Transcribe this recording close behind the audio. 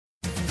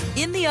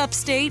In the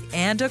upstate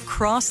and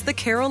across the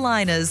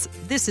Carolinas,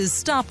 this is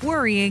Stop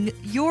Worrying,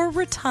 You're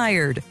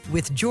Retired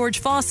with George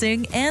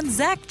Fossing and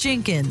Zach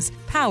Jenkins,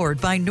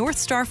 powered by North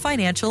Star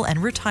Financial and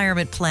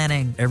Retirement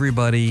Planning.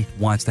 Everybody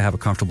wants to have a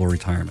comfortable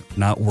retirement,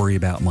 not worry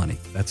about money.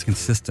 That's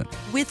consistent.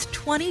 With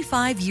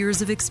 25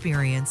 years of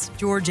experience,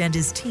 George and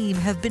his team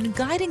have been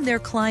guiding their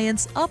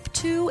clients up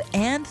to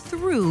and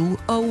through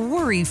a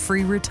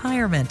worry-free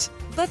retirement.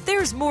 But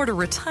there's more to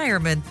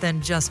retirement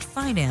than just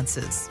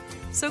finances.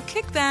 So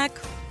kick back,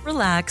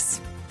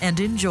 relax, and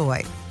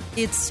enjoy.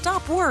 It's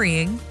Stop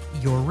Worrying,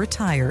 You're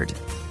Retired.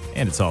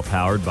 And it's all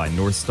powered by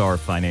North Star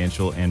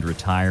Financial and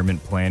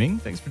Retirement Planning.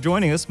 Thanks for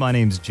joining us. My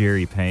name's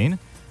Jerry Payne.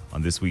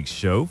 On this week's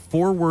show,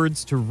 4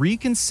 words to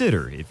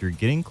reconsider if you're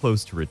getting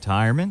close to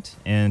retirement,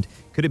 and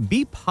could it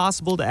be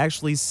possible to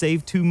actually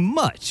save too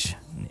much?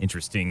 An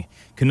interesting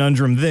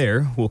conundrum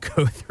there. We'll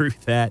go through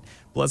that.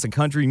 Plus, a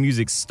country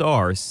music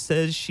star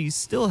says she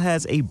still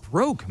has a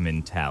broke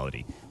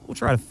mentality. We'll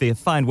try to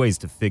find ways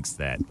to fix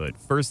that. But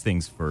first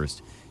things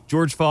first,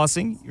 George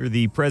Fossing, you're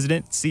the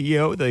president,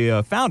 CEO,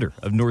 the founder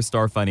of North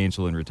Star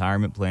Financial and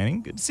Retirement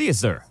Planning. Good to see you,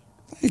 sir.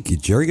 Thank you,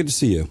 Jerry. Good to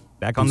see you.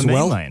 Back on the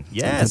mainland.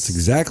 Yes. That's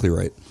exactly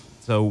right.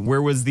 So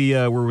where was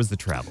the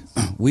travel?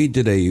 We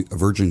did a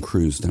Virgin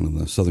cruise down in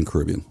the Southern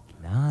Caribbean.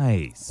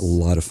 Nice. A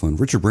lot of fun.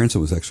 Richard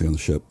Branson was actually on the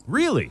ship.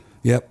 Really?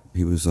 Yep.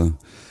 He was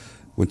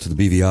went to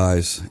the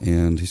BVI's,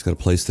 and he's got a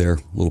place there,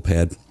 a little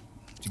pad.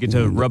 Did you get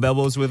to rub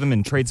elbows with him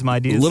and trade some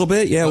ideas? A little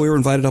bit, yeah. We were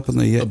invited up on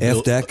the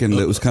aft deck, and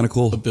it was kind of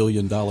cool. $1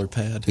 billion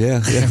pad.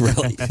 Yeah,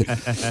 really.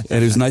 And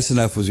it was nice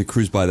enough as we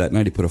cruised by that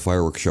night, he put a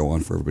fireworks show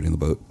on for everybody in the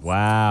boat.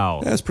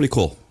 Wow. Yeah, it's pretty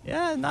cool.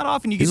 Yeah, not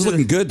often you get He's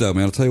looking good, though,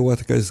 man. I'll tell you what,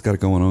 the guy's got it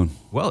going on.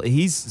 Well,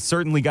 he's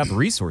certainly got the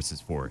resources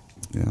for it.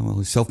 Yeah, well,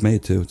 he's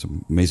self-made, too. It's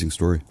an amazing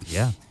story.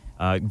 Yeah.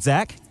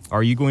 Zach,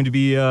 are you going to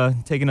be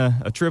taking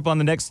a trip on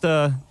the next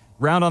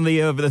round on the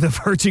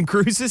Virgin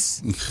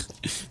Cruises?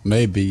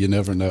 Maybe. You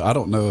never know. I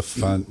don't know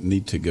if I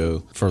need to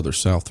go further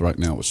south right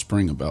now with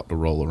spring about to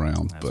roll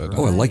around. That's but right.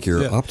 Oh, I like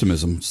your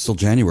optimism. It's still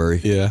January.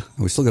 Yeah.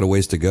 We still got a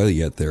ways to go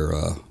yet there,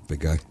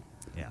 big guy.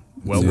 Yeah.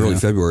 Well, early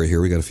February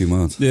here. We got a few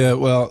months. Yeah,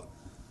 well,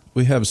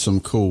 we have some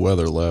cool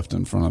weather left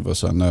in front of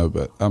us, I know,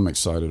 but I'm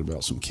excited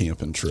about some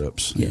camping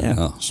trips.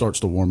 Yeah. Starts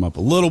to warm up a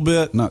little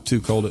bit, not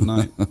too cold at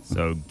night.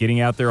 So getting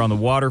out there on the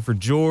water for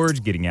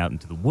George, getting out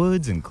into the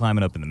woods and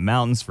climbing up in the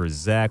mountains for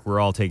Zach.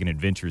 We're all taking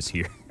adventures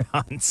here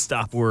on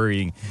Stop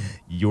Worrying,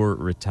 You're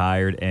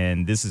Retired.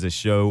 And this is a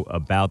show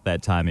about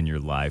that time in your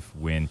life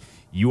when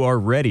you are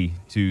ready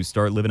to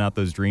start living out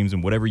those dreams,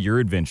 and whatever your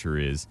adventure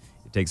is,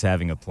 it takes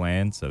having a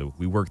plan. So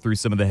we work through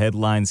some of the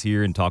headlines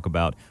here and talk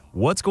about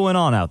what's going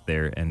on out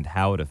there and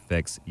how it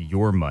affects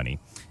your money.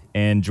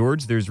 And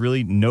George, there's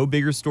really no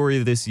bigger story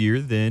this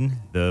year than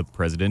the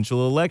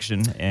presidential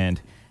election.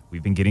 And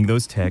we've been getting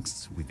those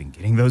texts. We've been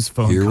getting those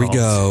phone calls. Here we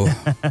go.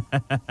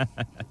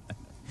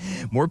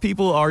 More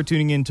people are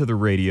tuning into the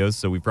radio,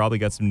 so we probably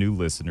got some new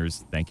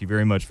listeners. Thank you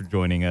very much for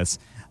joining us.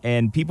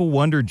 And people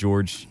wonder,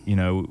 George,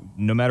 no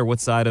matter what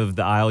side of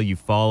the aisle you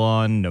fall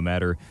on, no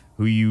matter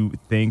who you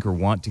think or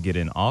want to get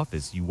in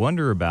office, you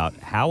wonder about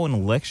how an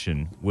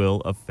election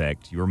will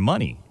affect your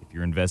money. If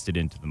you're invested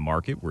into the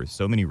market where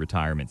so many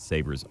retirement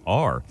savers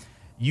are,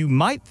 you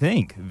might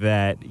think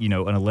that,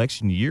 an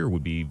election year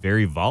would be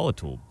very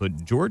volatile.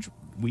 But George,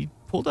 we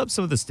pulled up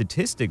some of the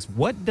statistics.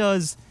 What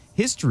does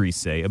history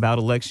say about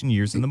election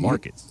years in the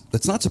markets?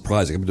 That's not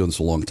surprising. I've been doing this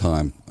a long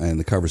time, and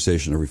the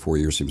conversation every 4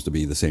 years seems to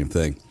be the same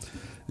thing.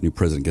 A new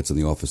president gets in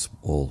the office,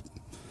 all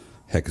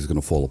heck is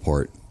going to fall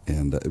apart.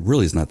 And it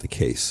really is not the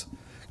case,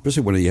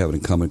 especially when you have an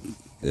incumbent.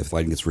 If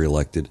Biden gets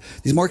reelected,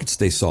 these markets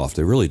stay soft.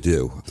 They really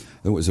do.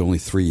 It was only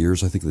 3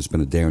 years. I think there's been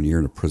a down year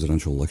in a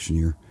presidential election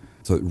year.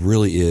 So it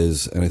really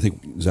is. And I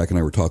think Zach and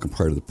I were talking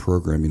prior to the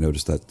program. You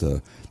noticed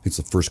that it's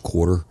the first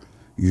quarter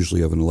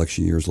usually of an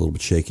election year is a little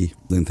bit shaky.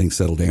 Then things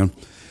settle down.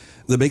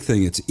 The big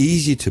thing, it's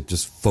easy to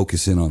just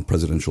focus in on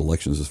presidential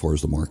elections as far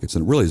as the markets,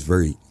 and it really has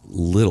very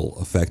little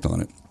effect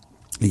on it.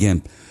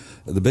 Again,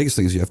 the biggest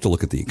thing is you have to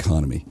look at the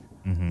economy.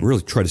 Mm-hmm.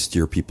 Really try to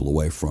steer people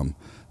away from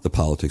the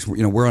politics.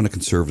 We're on a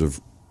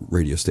conservative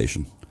radio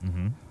station,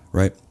 mm-hmm.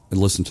 right? And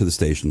listen to the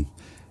station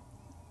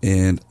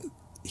and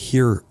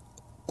hear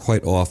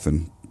quite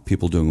often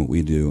people doing what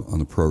we do on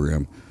the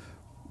program,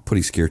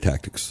 putting scare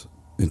tactics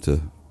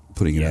into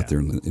putting it out there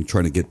and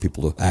trying to get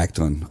people to act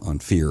on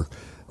fear.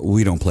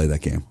 We don't play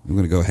that game. I'm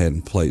going to go ahead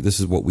and play.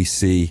 This is what we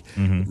see.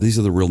 Mm-hmm. These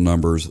are the real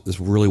numbers. This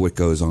is really what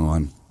goes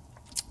on.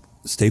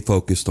 Stay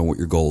focused on what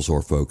your goals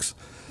are, folks.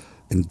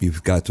 And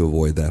you've got to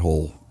avoid that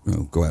whole,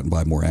 go out and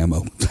buy more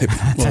ammo type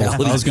of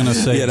mentality. I was going to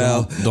say,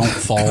 don't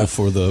fall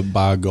for the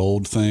buy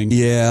gold thing.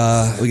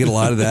 Yeah, we get a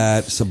lot of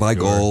that. So buy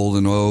gold,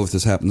 and if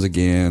this happens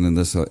again, and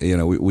this,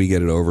 we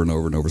get it over and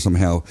over and over.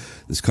 Somehow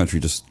this country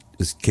just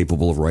is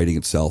capable of righting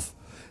itself.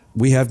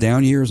 We have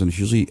down years, and it's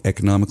usually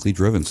economically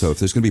driven. So if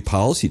there's going to be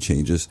policy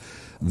changes,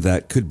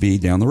 that could be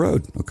down the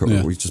road.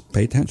 Okay, we just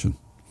pay attention.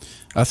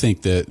 I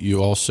think that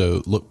you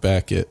also look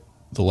back at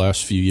the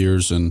last few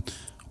years and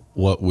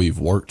what we've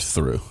worked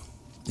through.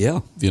 Yeah.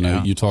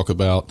 You talk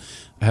about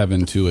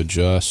having to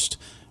adjust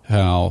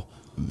how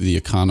the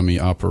economy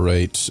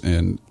operates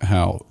and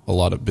how a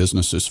lot of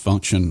businesses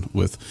function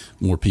with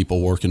more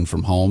people working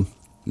from home.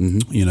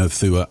 Maybe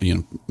throughout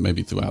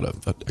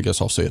I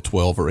guess I'll say a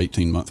 12 or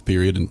 18 month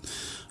period, and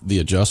the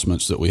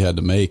adjustments that we had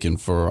to make,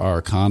 and for our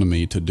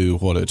economy to do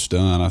what it's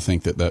done, I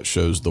think that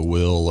shows the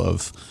will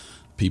of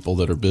people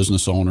that are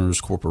business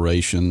owners,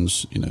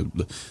 corporations,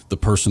 the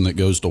person that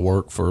goes to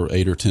work for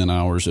 8 or 10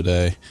 hours a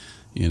day.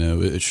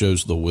 It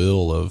shows the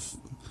will of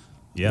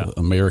the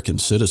American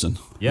citizen.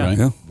 Yeah. Right?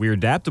 Yeah, we're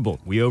adaptable.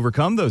 We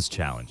overcome those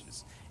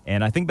challenges.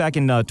 And I think back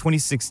in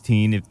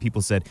 2016, if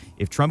people said,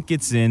 if Trump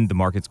gets in, the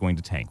market's going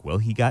to tank. Well,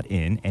 he got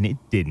in, and it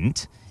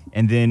didn't.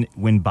 And then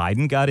when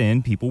Biden got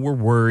in, people were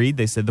worried.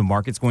 They said the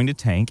market's going to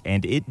tank,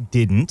 and it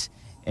didn't.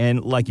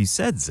 And like you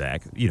said,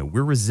 Zach,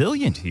 we're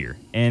resilient here,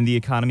 and the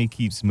economy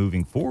keeps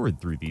moving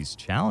forward through these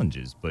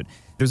challenges. But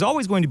there's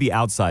always going to be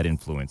outside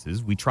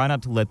influences. We try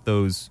not to let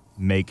those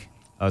make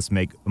us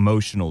make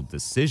emotional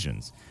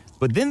decisions.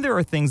 But then there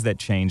are things that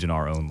change in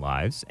our own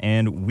lives,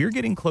 and we're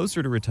getting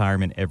closer to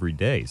retirement every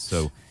day.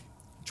 So,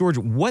 George,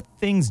 what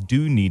things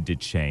do need to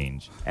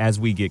change as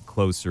we get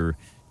closer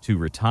to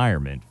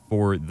retirement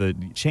for the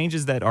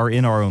changes that are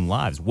in our own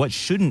lives? What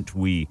shouldn't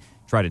we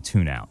try to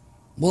tune out?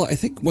 Well, I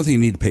think one thing you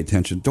need to pay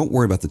attention, don't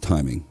worry about the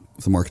timing.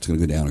 If the market's going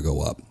to go down or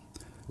go up.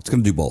 It's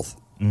going to do both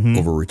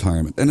over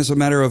retirement. And it's a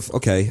matter of,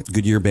 okay,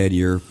 good year, bad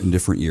year,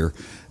 indifferent year.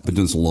 I've been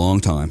doing this a long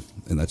time,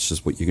 and that's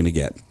just what you're going to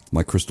get.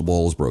 My crystal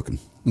ball is broken.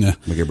 Yeah.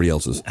 Like everybody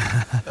else's.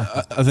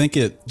 I think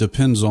it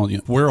depends on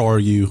where are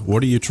you?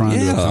 What are you trying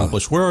to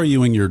accomplish? Where are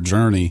you in your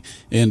journey?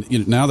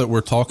 And now that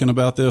we're talking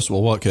about this,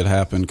 well, what could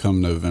happen come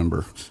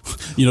November?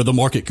 The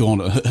market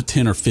going a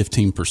 10 or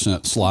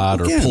 15% slide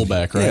or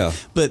pullback, right? Yeah.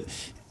 But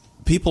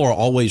people are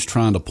always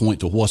trying to point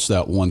to what's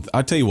that one.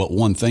 I tell you what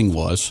one thing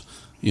was.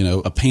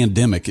 A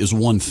pandemic is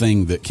one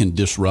thing that can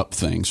disrupt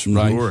things,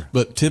 right? Sure.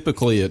 But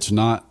typically it's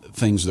not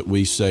things that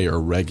we say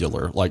are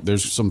regular. Like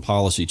there's some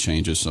policy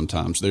changes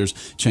sometimes. There's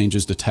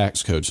changes to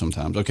tax code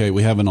sometimes. Okay,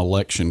 we have an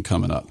election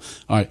coming up.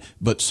 All right,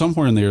 but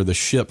somewhere in there the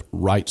ship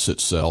rights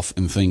itself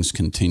and things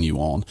continue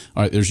on.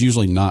 All right, there's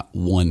usually not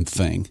one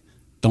thing.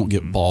 Don't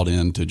get bought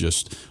into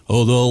just, the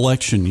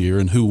election year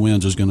and who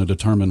wins is going to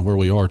determine where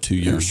we are 2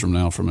 years from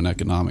now from an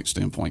economic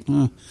standpoint.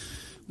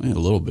 A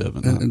little bit.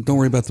 But and don't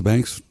worry about the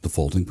banks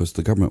defaulting because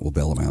the government will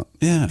bail them out.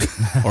 Yeah.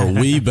 Or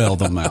we bail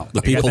them out.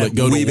 The people that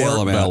go to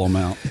work bail them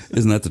out.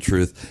 Isn't that the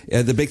truth?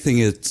 The big thing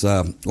is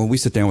when we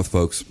sit down with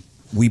folks,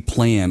 we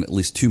plan at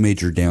least 2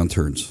 major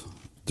downturns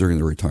during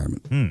the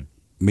retirement.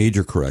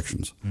 Major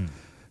corrections. And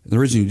the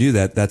reason you do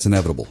that, that's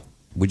inevitable.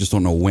 We just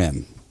don't know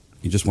when.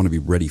 You just want to be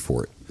ready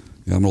for it.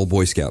 I'm an old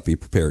Boy Scout. Be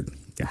prepared.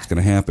 It's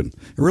going to happen.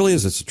 It really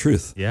is. It's the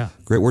truth. Yeah.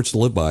 Great words to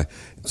live by.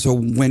 So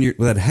when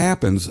that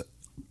happens,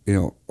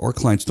 our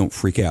clients don't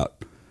freak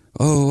out.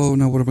 Oh,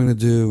 no, what am I going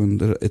to do?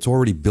 And it's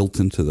already built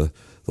into the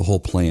whole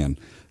plan.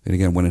 And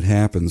again, when it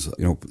happens,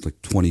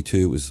 like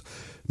 22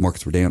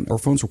 markets were down. Our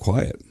phones were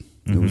quiet.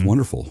 It was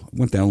wonderful. It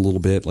went down a little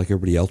bit like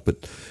everybody else,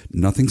 but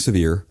nothing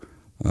severe.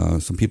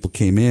 Some people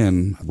came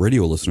in,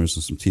 radio listeners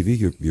and some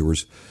TV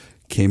viewers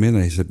came in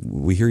and they said,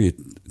 we hear you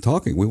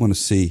talking. We want to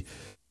see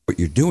what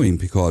you're doing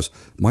because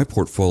my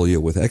portfolio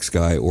with X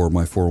guy or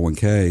my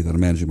 401k that I'm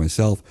managing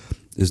myself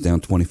is down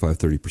 25,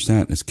 30%.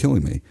 And it's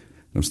killing me. And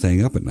I'm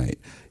staying up at night.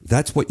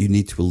 That's what you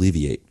need to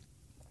alleviate.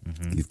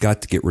 You've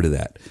got to get rid of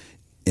that.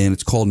 And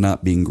it's called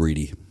not being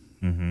greedy.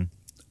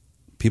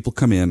 People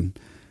come in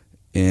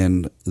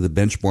and the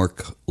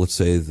benchmark, let's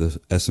say the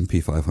S&P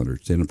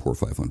 500, Standard & Poor's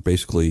 500,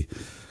 basically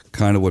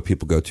kind of what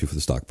people go to for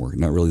the stock market.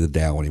 Not really the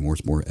Dow anymore.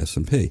 It's more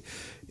S&P.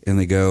 And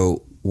they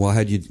go, well,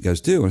 how'd you guys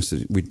do? And I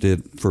said, we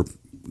did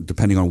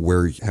depending on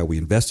how we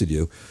invested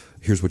you,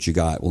 here's what you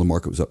got. Well, the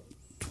market was up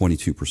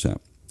 22%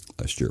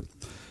 last year.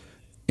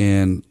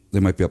 And they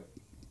might be up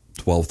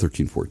 12,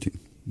 13, 14.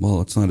 Well,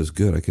 it's not as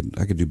good. I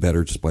could do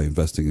better just by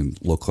investing in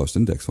low-cost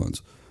index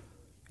funds.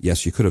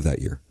 Yes, you could have that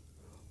year.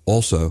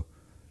 Also,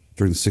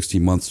 during the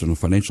 16 months during the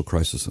financial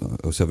crisis,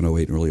 07,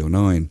 08, and early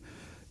 09,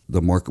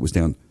 the market was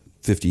down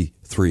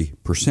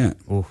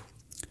 53%. Oof.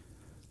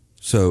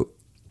 So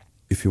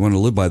if you want to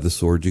live by the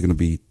sword, you're going to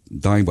be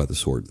dying by the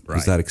sword. Right.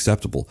 Is that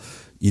acceptable?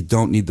 You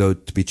don't need, though,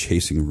 to be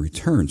chasing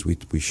returns.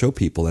 We show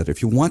people that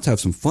if you want to have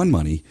some fun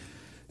money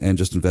and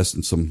just invest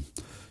in some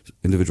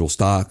individual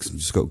stocks and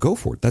just go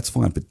for it, that's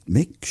fine. But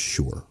make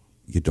sure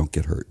you don't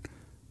get hurt.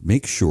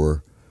 Make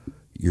sure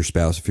your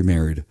spouse, if you're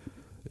married,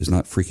 is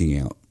not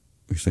freaking out.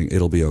 You're saying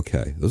it'll be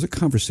okay. Those are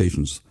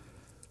conversations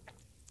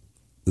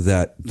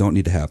that don't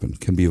need to happen,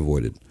 can be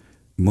avoided.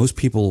 Most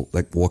people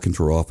that walk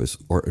into our office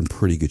are in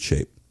pretty good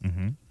shape.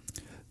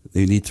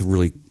 They need to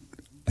really,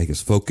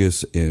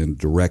 focus and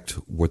direct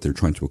what they're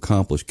trying to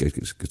accomplish,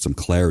 get some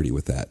clarity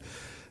with that.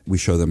 We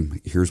show them,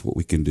 here's what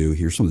we can do.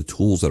 Here's some of the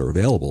tools that are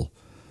available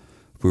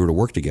if we were to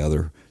work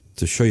together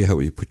to show you how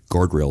we put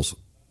guardrails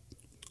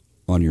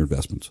on your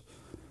investments,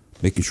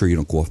 making sure you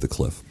don't go off the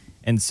cliff.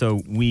 And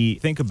so we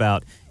think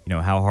about,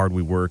 how hard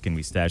we work and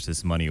we stash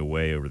this money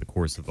away over the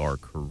course of our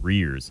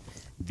careers.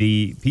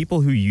 The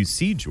people who you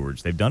see,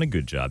 George, they've done a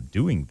good job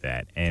doing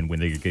that. And when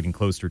they're getting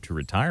closer to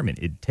retirement,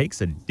 it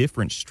takes a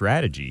different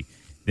strategy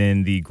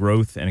than the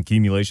growth and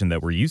accumulation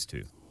that we're used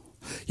to.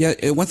 Yeah,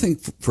 and one thing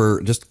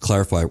for just to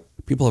clarify,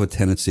 people have a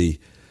tendency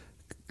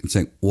in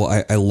saying,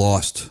 well, I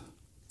lost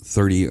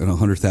 $30,000 and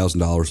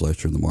 $100,000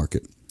 last year in the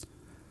market,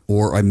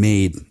 or I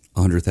made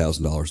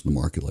 $100,000 in the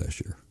market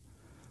last year.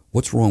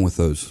 What's wrong with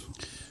those?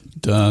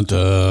 Dun,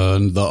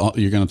 dun.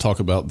 You're going to talk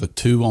about the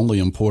two only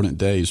important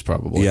days,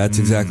 probably. Yeah, that's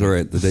exactly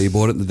right. The day you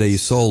bought it and the day you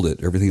sold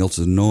it. Everything else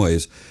is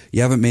noise.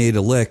 You haven't made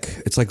a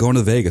lick. It's like going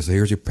to Vegas.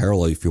 Here's your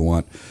parallel if you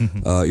want.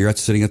 You're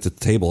sitting at the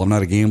table. I'm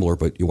not a gambler,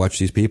 but you watch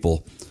these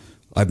people.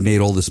 I've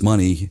made all this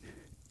money,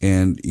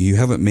 and you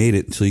haven't made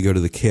it until you go to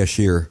the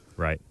cashier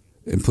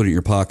and put it in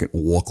your pocket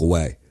and walk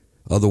away.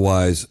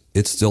 Otherwise,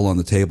 it's still on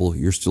the table.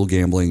 You're still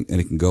gambling,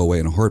 and it can go away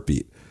in a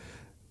heartbeat.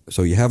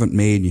 So you haven't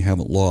made and you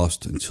haven't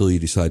lost until you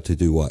decide to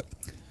do what?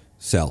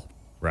 Sell.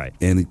 Right.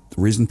 And the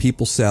reason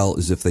people sell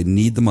is if they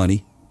need the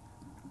money,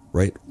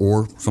 right?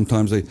 Or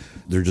sometimes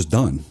they're just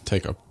done.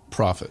 Take a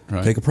profit,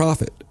 right? Take a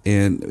profit.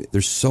 And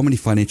there's so many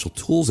financial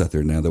tools out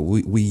there now that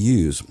we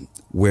use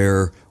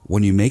where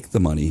when you make the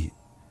money,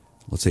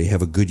 let's say you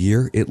have a good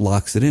year, it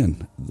locks it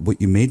in.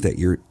 What you made that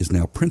year is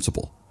now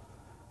principal.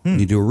 And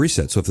you do a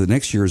reset. So if the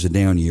next year is a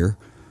down year,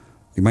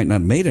 you might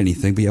not have made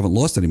anything, but you haven't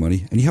lost any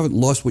money, and you haven't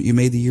lost what you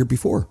made the year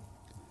before.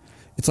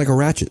 It's like a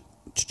ratchet.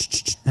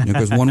 It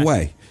goes one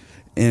way.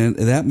 And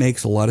that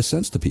makes a lot of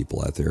sense to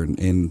people out there.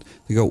 And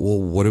they go, well,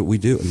 what do we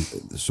do?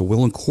 And so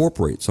we'll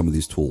incorporate some of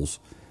these tools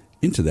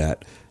into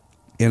that.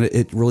 And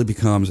it really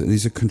becomes, and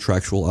these are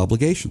contractual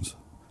obligations.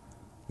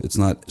 It's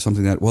not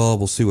something that, well,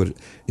 we'll see what,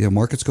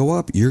 markets go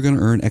up, you're going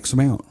to earn X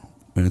amount.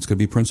 And it's going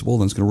to be principal,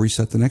 then it's going to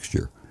reset the next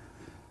year.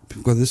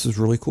 People go, this is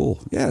really cool.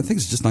 Yeah, I think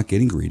it's just not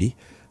getting greedy.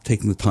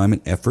 Taking the time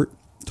and effort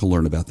to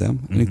learn about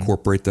them and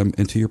incorporate them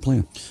into your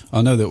plan.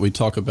 I know that we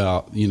talk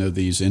about,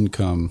 these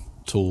income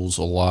tools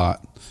a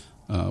lot.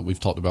 We've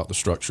talked about the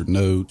structured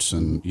notes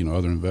and,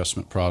 other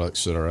investment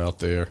products that are out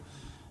there.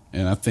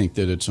 And I think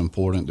that it's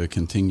important to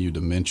continue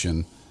to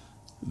mention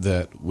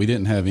that we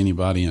didn't have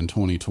anybody in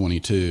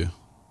 2022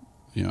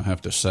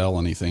 have to sell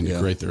anything to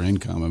create their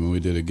income. I mean, we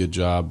did a good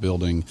job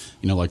building,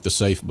 like the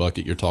safe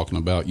bucket you're talking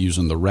about,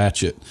 using the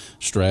ratchet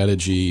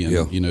strategy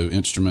and,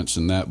 instruments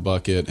in that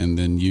bucket, and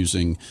then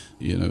using,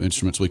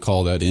 instruments, we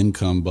call that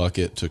income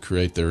bucket, to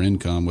create their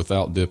income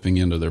without dipping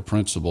into their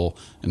principal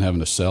and having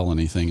to sell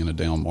anything in a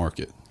down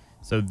market.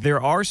 So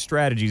there are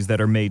strategies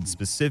that are made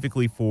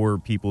specifically for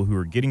people who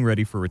are getting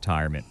ready for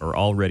retirement or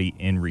already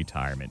in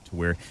retirement, to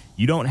where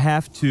you don't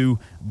have to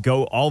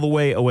go all the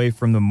way away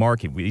from the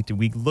market. We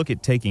look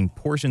at taking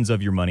portions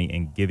of your money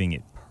and giving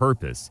it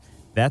purpose.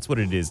 That's what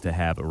it is to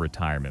have a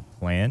retirement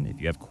plan.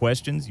 If you have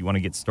questions, you want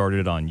to get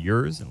started on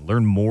yours and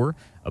learn more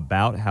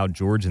about how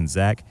George and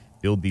Zach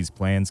build these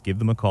plans, give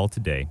them a call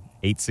today,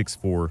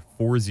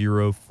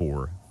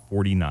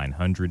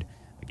 864-404-4900.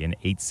 Again,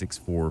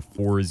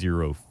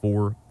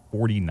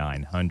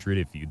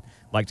 864-404-4900. If you'd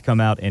like to come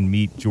out and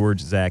meet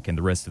George, Zach, and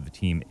the rest of the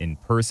team in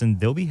person,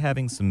 they'll be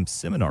having some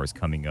seminars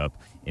coming up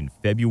in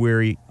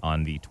February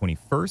on the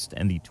 21st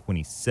and the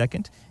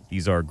 22nd.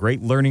 These are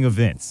great learning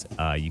events.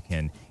 You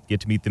can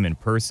get to meet them in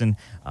person,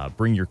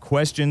 bring your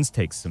questions,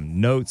 take some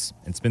notes,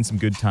 and spend some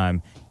good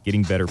time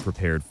getting better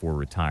prepared for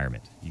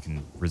retirement. You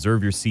can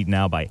reserve your seat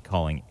now by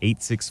calling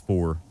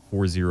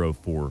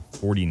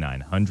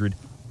 864-404-4900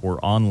 or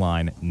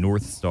online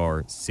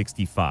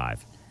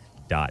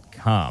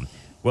northstar65.com.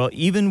 Well,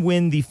 even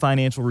when the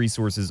financial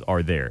resources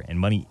are there and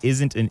money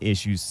isn't an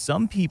issue,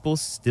 some people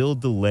still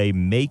delay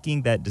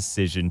making that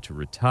decision to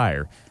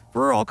retire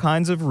for all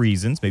kinds of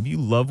reasons. Maybe you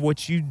love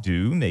what you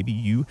do. Maybe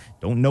you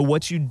don't know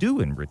what you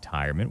do in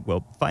retirement.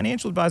 Well,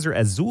 financial advisor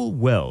Azul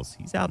Wells,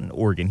 he's out in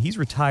Oregon. He's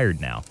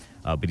retired now,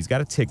 but he's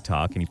got a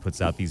TikTok and he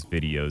puts out these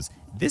videos.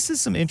 This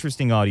is some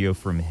interesting audio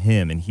from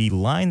him, and he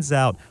lines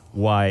out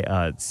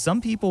why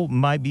some people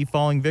might be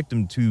falling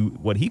victim to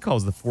what he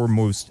calls the four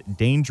most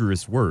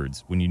dangerous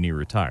words when you near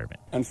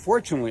retirement.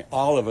 Unfortunately,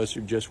 all of us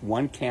are just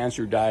one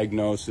cancer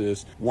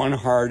diagnosis, one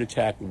heart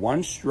attack,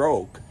 one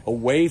stroke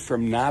away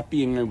from not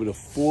being able to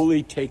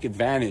fully take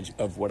advantage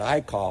of what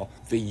I call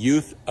the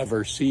youth of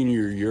our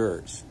senior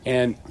years.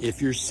 And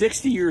if you're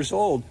 60 years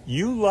old,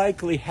 you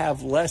likely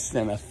have less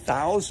than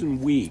 1,000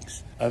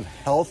 weeks of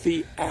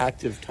healthy,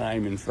 active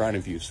time in front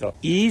of you. So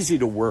easy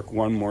to work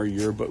one more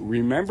year, but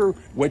remember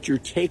what you're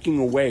taking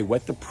away,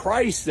 what the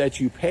price that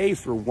you pay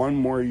for one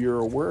more year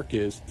of work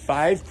is.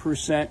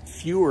 5%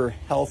 fewer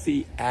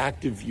healthy,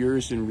 active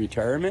years in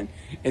retirement,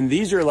 and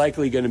these are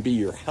likely going to be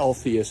your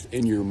healthiest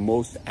and your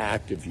most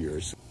active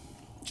years.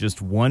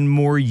 Just one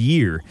more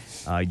year,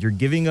 you're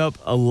giving up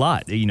a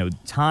lot.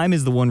 Time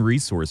is the one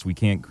resource we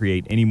can't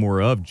create any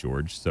more of,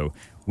 George. So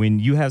when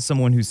you have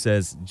someone who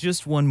says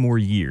just one more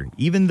year,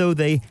 even though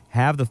they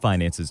have the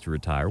finances to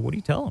retire, what do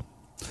you tell them?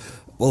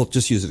 Well,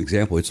 just use an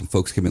example. We had some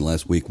folks came in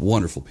last week,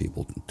 wonderful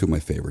people, two of my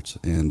favorites,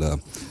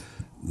 and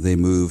they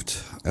moved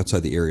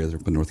outside the area. They're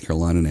up in North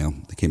Carolina now.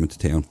 They came into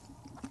town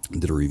and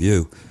did a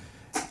review,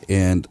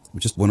 And we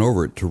just went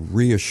over it to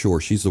reassure.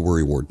 She's the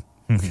worry ward.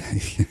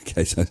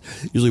 Okay, so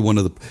usually one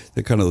of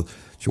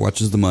she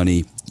watches the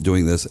money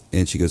doing this,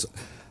 and she goes,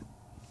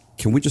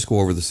 "Can we just go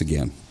over this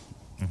again?"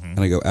 And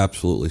I go,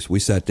 "Absolutely." So we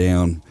sat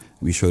down,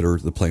 we showed her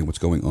the plan, what's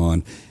going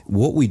on.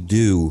 What we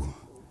do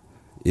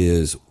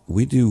is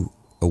we do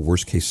a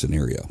worst case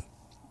scenario.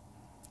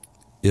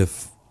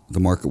 If the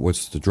market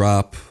was to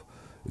drop,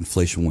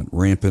 inflation went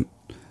rampant,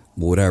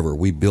 whatever,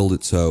 we build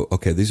it so,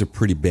 okay, these are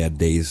pretty bad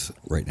days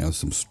right now.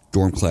 Some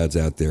storm clouds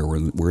out there.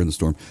 We're in the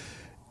storm,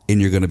 and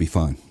you're going to be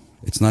fine.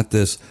 It's not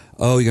this,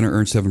 oh, you're going to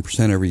earn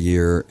 7% every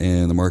year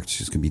and the market's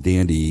just going to be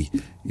dandy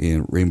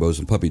and rainbows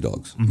and puppy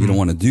dogs. You don't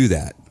want to do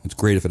that. It's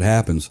great if it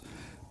happens,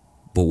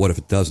 but what if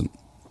it doesn't?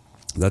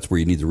 That's where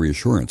you need the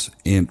reassurance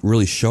and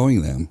really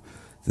showing them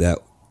that,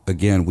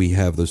 again, we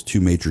have those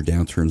two major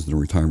downturns in the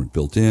retirement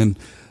built in.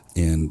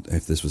 And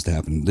if this was to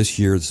happen this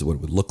year, this is what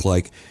it would look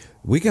like.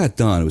 We got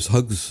done. It was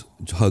hugs.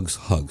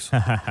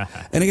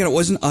 And again, it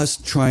wasn't us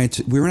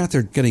we weren't out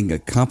there getting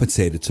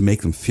compensated to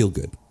make them feel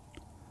good.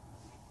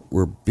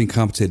 We're being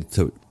compensated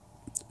to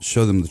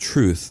show them the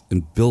truth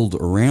and build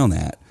around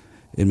that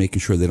and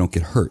making sure they don't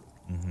get hurt.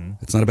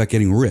 It's not about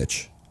getting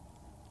rich.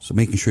 So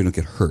making sure you don't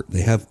get hurt.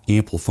 They have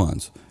ample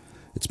funds.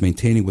 It's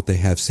maintaining what they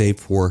have saved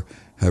for,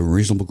 having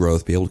reasonable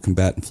growth, be able to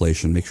combat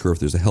inflation, make sure if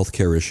there's a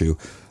healthcare issue,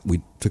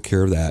 we took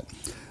care of that.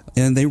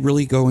 And they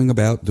really going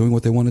about doing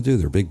what they want to do.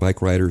 They're big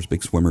bike riders,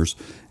 big swimmers,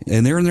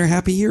 and they're in their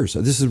happy years.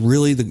 This is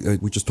really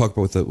we just talked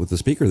about with the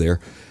speaker there.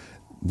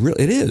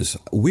 It is.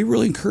 We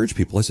really encourage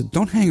people. I said,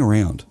 don't hang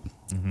around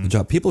the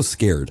job. People are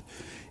scared.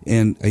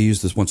 And I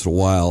use this once in a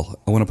while.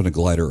 I went up in a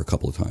glider a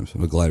couple of times.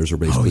 The gliders are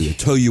basically they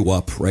tow you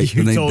up, right?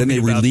 And then they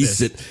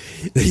release it.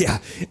 Yeah.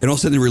 And all of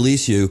a sudden they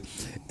release you,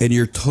 and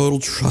your total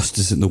trust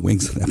is in the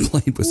wings of that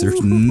plane because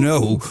there's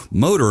no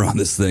motor on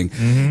this thing.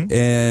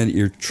 And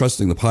you're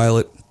trusting the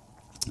pilot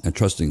and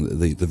trusting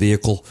the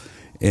vehicle.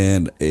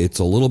 And it's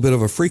a little bit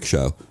of a freak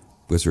show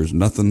because there's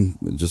nothing,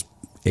 just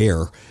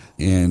air.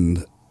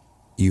 And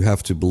you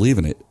have to believe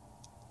in it.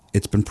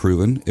 It's been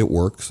proven. It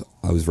works.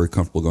 I was very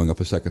comfortable going up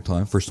a second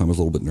time. First time I was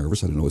a little bit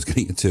nervous. I didn't know what I was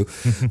getting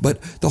into.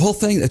 But the whole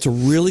thing, it's a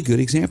really good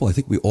example. I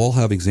think we all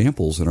have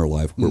examples in our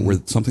life where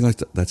something like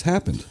that's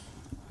happened.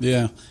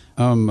 Yeah.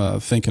 I'm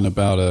thinking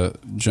about a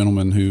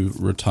gentleman who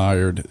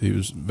retired. He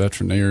was a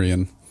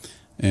veterinarian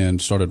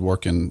and started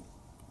working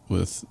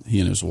with he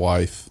and his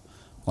wife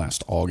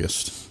last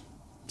August,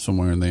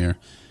 somewhere in there.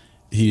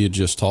 He had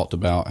just talked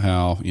about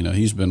how,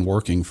 he's been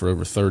working for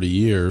over 30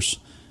 years.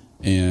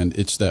 And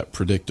it's that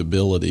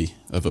predictability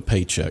of a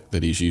paycheck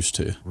that he's used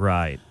to.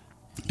 Right.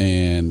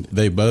 And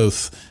they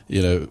both,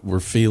 were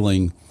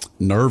feeling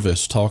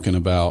nervous talking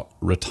about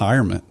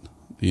retirement,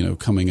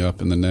 coming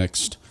up in the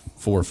next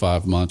 4 or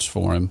 5 months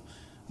for him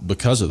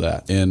because of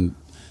that. And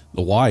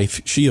the wife,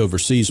 she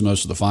oversees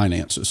most of the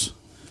finances.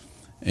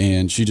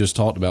 And she just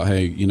talked about,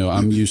 hey,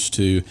 I'm used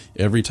to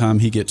every time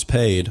he gets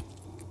paid,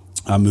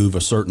 I move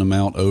a certain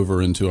amount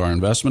over into our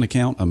investment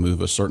account. I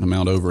move a certain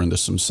amount over into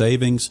some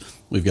savings.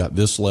 We've got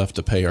this left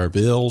to pay our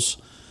bills.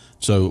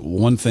 So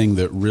one thing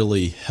that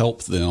really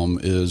helped them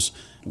is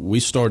we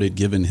started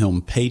giving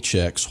him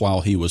paychecks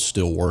while he was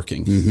still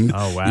working.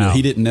 Oh, wow.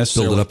 He didn't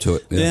necessarily build it up to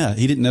it. Yeah,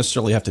 he didn't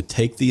necessarily have to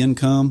take the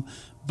income,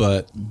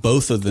 but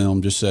both of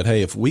them just said,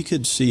 hey, if we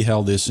could see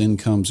how this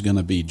income's going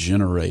to be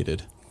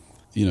generated,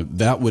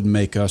 that would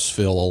make us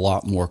feel a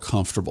lot more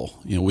comfortable.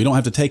 We don't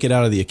have to take it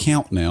out of the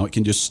account now. It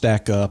can just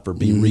stack up or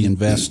be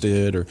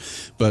reinvested.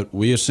 But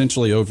we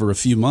essentially, over a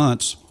few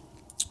months,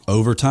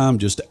 over time,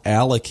 just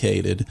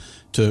allocated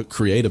to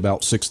create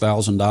about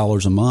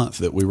 $6,000 a month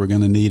that we were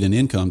going to need in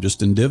income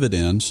just in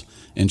dividends,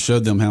 and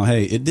showed them how,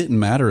 hey, it didn't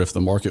matter if the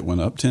market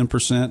went up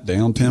 10%,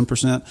 down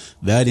 10%.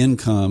 That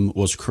income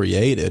was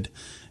created,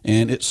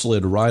 and it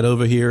slid right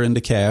over here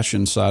into cash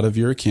inside of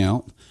your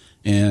account.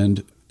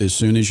 And as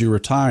soon as you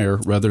retire,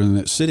 rather than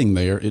it sitting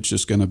there, it's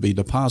just going to be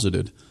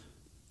deposited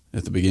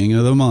at the beginning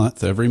of the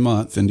month, every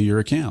month, into your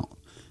account.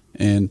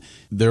 And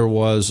there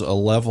was a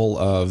level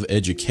of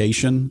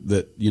education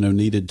that,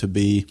 needed to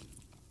be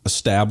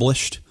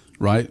established,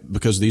 right?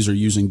 Because these are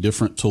using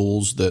different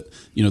tools that,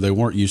 they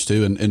weren't used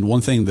to. And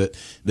one thing that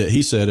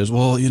he said is,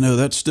 well,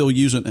 that's still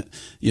using it.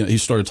 He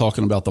started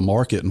talking about the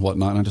market and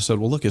whatnot. And I just said,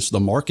 well, look, it's the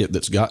market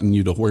that's gotten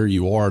you to where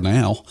you are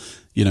now.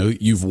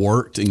 You've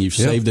worked and you've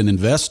saved and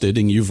invested,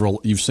 and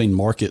you've seen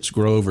markets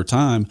grow over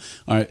time.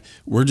 All right,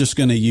 we're just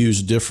going to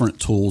use different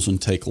tools and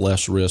take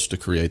less risk to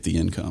create the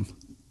income.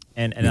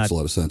 And makes a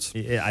lot of sense.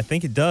 I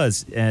think it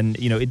does. And,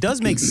 it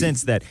does make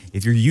sense that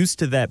if you're used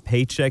to that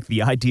paycheck,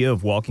 the idea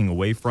of walking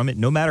away from it,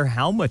 no matter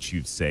how much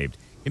you've saved,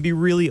 can be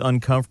really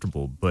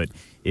uncomfortable. But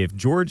if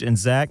George and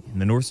Zach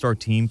and the North Star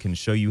team can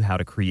show you how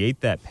to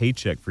create that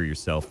paycheck for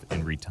yourself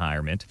in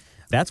retirement,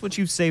 that's what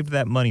you've saved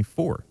that money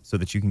for, so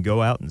that you can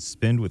go out and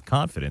spend with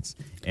confidence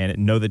and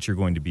know that you're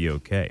going to be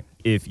okay.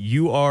 If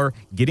you are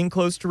getting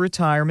close to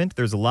retirement,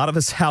 there's a lot of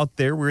us out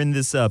there. We're in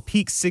this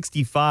peak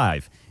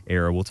 65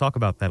 era. We'll talk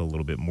about that a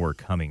little bit more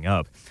coming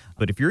up.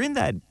 But if you're in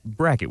that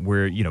bracket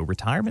where,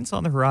 retirement's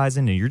on the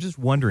horizon and you're just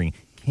wondering,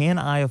 can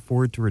I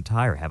afford to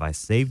retire? Have I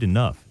saved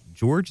enough?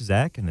 George,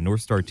 Zach, and the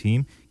North Star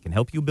team can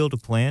help you build a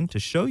plan to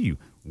show you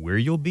where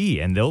you'll be,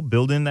 and they'll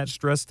build in that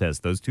stress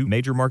test, those 2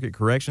 major market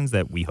corrections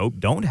that we hope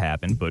don't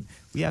happen, but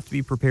we have to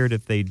be prepared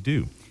if they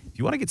do. If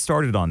you want to get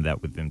started on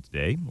that with them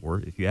today,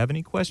 or if you have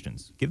any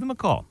questions, give them a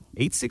call,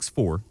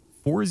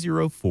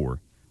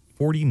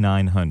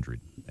 864-404-4900.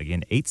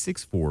 Again,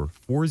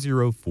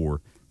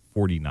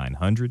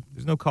 864-404-4900.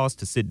 There's no cost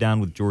to sit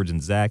down with George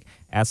and Zach,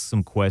 ask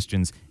some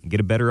questions, and get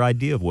a better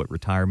idea of what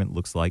retirement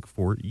looks like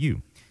for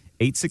you.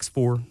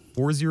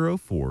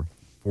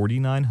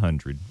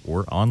 864-404-4900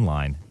 or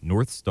online,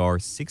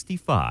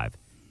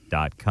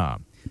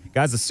 northstar65.com.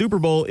 Guys, the Super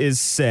Bowl is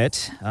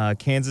set,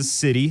 Kansas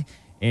City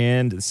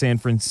and San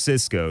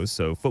Francisco.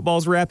 So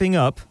football's wrapping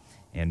up,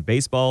 and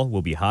baseball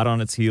will be hot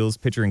on its heels.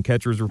 Pitcher and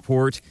catcher's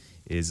report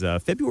is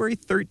February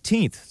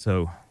 13th.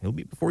 So it'll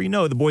be, before you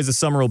know it, the boys of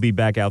summer will be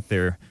back out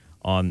there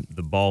on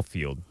the ball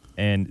field.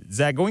 And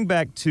Zach, going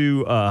back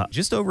to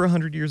just over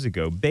 100 years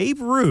ago,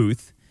 Babe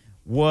Ruth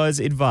was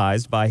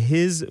advised by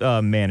his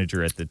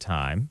manager at the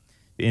time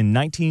in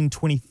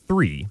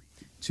 1923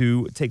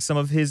 to take some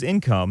of his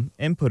income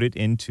and put it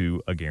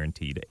into a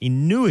guaranteed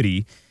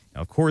annuity. Now,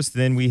 of course,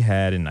 then we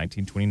had in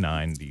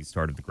 1929 the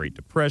start of the Great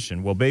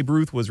Depression. Well, Babe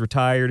Ruth was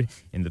retired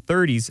in the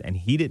 30s, and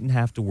he didn't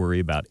have to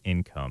worry about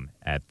income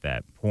at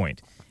that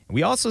point. And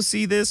we also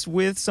see this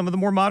with some of the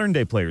more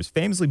modern-day players.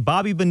 Famously,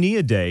 Bobby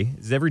Bonilla Day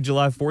is every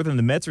July 4th, and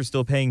the Mets are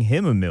still paying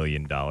him $1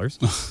 million.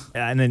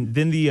 And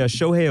then the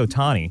Shohei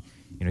Ohtani,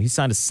 he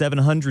signed a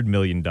 $700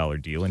 million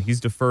deal, and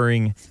he's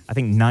deferring, I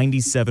think,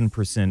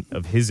 97%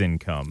 of his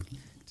income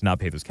to not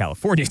pay those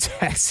California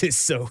taxes.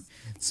 So,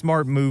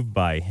 smart move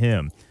by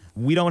him.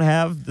 We don't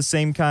have the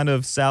same kind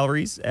of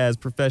salaries as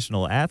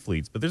professional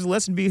athletes, but there's a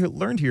lesson to be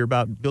learned here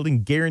about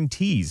building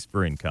guarantees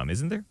for income,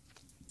 isn't there?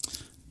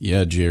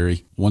 Yeah,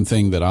 Jerry. One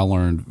thing that I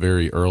learned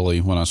very early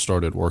when I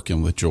started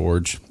working with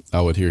George, I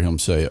would hear him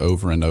say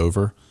over and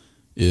over,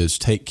 is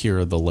take care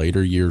of the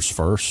later years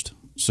first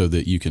so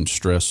that you can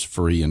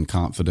stress-free and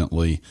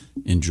confidently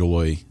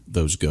enjoy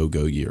those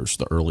go-go years,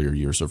 the earlier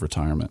years of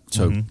retirement.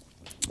 So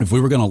if we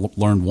were going to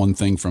learn one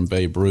thing from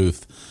Babe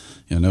Ruth,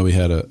 I know we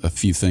had a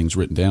few things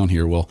written down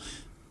here. Well,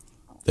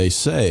 they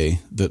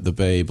say that the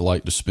Babe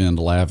liked to spend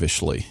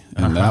lavishly,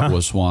 and that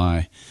was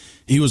why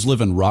he was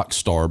living rock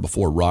star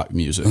before rock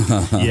music.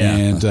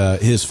 And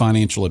his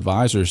financial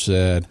advisor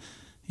said,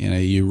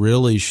 you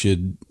really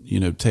should,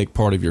 take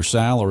part of your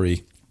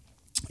salary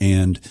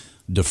and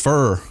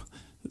defer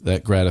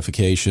that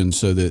gratification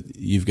so that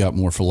you've got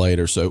more for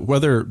later. So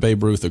whether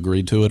Babe Ruth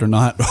agreed to it or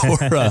not,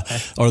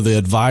 or the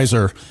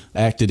advisor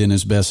acted in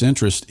his best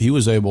interest, he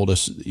was able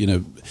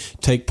to,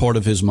 take part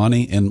of his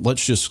money and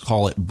let's just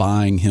call it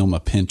buying him a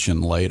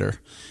pension later.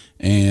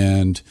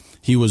 And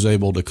he was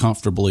able to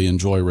comfortably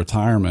enjoy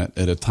retirement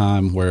at a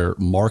time where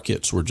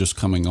markets were just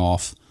coming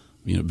off,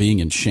 being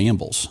in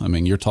shambles. I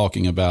mean, you're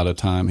talking about a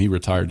time he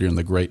retired during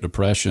the Great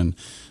Depression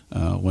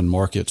when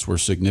markets were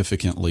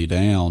significantly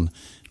down.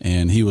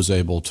 And he was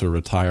able to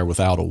retire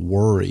without a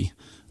worry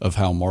of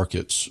how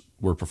markets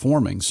were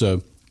performing.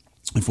 So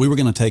if we were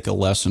going to take a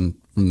lesson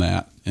from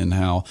that and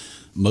how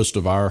most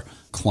of our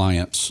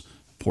clients'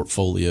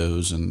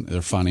 portfolios and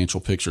their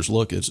financial pictures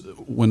look, is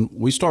when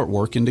we start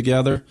working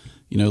together,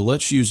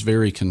 let's use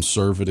very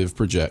conservative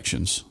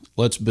projections.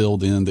 Let's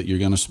build in that you're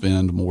going to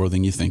spend more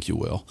than you think you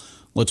will.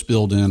 Let's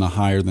build in a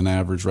higher than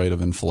average rate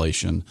of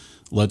inflation.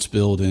 Let's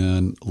build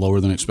in lower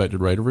than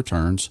expected rate of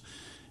returns.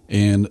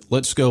 And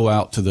let's go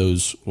out to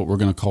those, what we're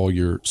going to call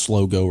your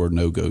slow go or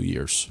no go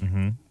years.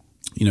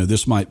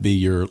 This might be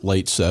your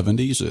late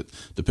 70s,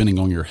 depending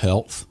on your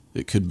health.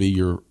 It could be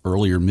your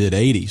earlier mid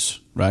 80s,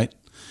 right?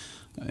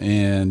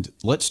 And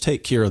let's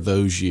take care of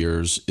those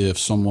years if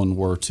someone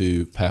were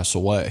to pass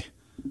away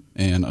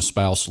and a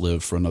spouse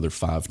lived for another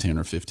 5, 10,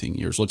 or 15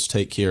 years. Let's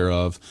take care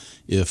of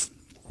if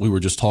we were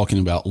just talking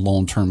about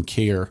long-term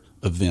care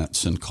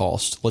events and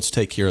costs. Let's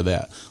take care of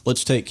that.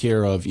 Let's take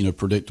care of,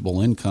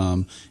 predictable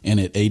income. And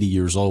at 80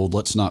 years old,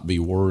 let's not be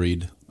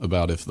worried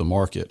about if the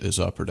market is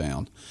up or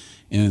down.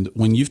 And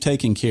when you've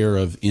taken care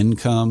of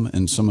income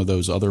and some of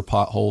those other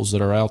potholes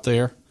that are out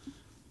there,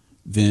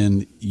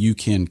 then you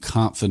can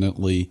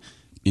confidently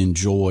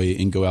enjoy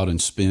and go out and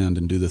spend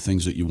and do the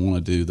things that you want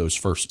to do those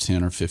first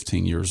 10 or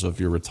 15 years of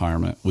your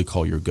retirement. We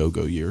call your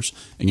go-go years.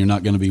 And you're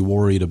not going to be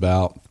worried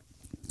about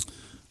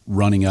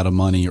running out of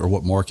money or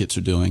what markets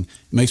are doing.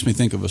 It makes me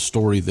think of a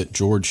story that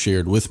George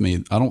shared with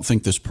me. I don't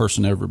think this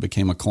person ever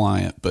became a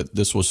client, but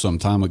this was some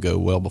time ago,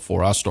 well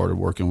before I started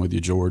working with you,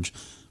 George.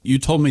 You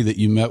told me that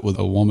you met with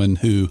a woman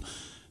who,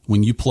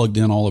 when you plugged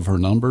in all of her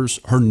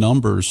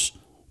numbers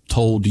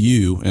told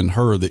you and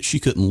her that she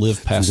couldn't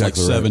live past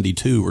exactly like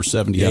 72 or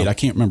 78. I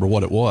can't remember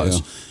what it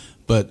was.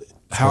 But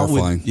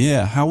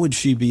how would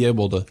she be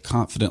able to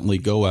confidently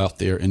go out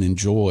there and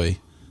enjoy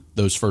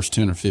those first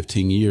 10 or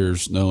 15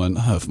 years knowing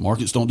if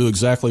markets don't do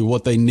exactly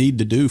what they need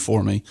to do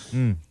for me,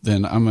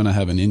 then I'm going to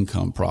have an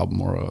income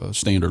problem or a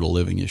standard of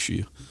living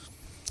issue.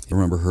 I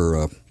remember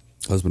her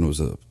husband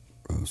was a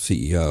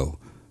CEO,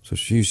 so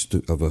she used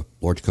to, of a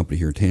large company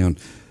here in town,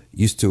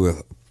 used to a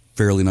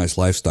fairly nice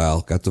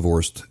lifestyle, got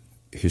divorced,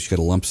 She's got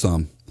a lump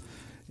sum,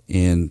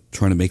 and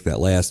trying to make that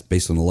last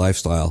based on the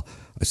lifestyle.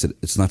 I said,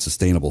 it's not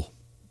sustainable.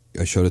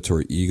 I showed it to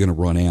her. You're going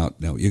to run out.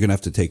 Now, you're going to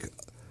have to take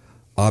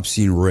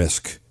obscene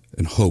risk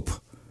and hope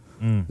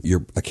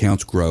your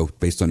accounts grow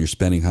based on your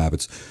spending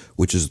habits,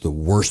 which is the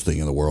worst thing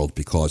in the world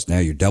because now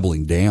you're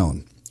doubling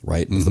down,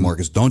 right? If the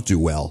markets don't do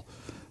well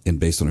and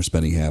based on her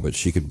spending habits,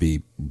 she could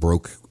be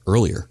broke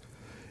earlier.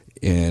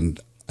 And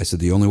I said,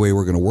 the only way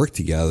we're going to work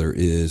together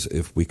is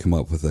if we come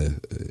up with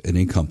an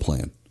income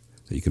plan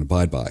that you can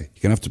abide by.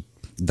 You're going to have to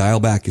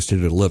dial back your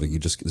standard of living.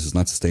 This is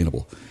not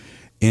sustainable.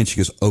 And she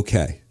goes,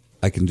 okay,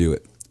 I can do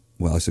it.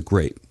 Well, I said,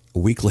 great. A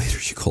week later,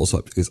 she calls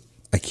up because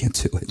I can't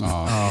do it.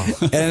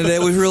 And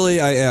it was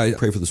really, I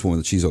pray for this woman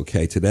that she's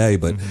okay today,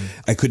 but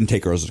I couldn't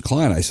take her as a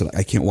client. I said,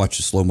 I can't watch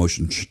a slow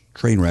motion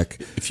train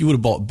wreck. If you would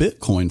have bought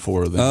Bitcoin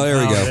for her, then. Oh, there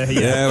we go.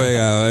 There we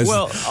go.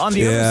 Well, on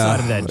the other side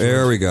of that, George,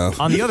 there we go.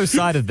 On the other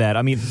side of that,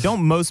 I mean,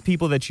 don't most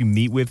people that you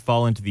meet with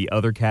fall into the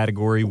other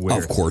category where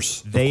of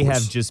course. They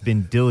have just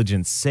been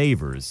diligent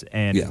savers,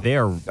 and they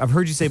are. I've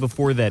heard you say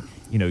before that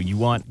you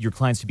want your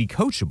clients to be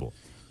coachable,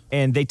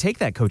 and they take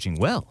that coaching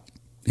well.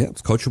 Yeah,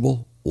 it's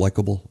coachable,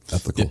 likable,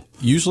 ethical.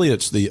 Usually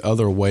it's the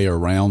other way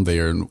around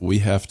there, and we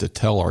have to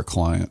tell our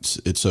clients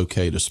it's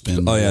okay to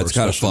spend more. Oh, yeah, it's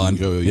kind of fun.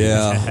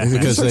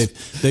 Because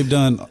they've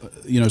done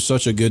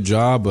such a good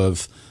job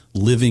of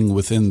living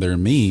within their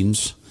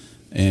means,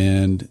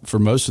 and for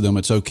most of them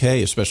it's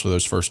okay, especially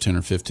those first 10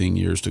 or 15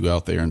 years, to go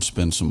out there and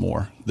spend some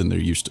more than they're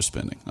used to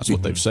spending. That's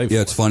what they've saved for.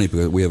 Yeah, it's funny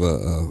because we have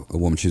a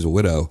woman, she's a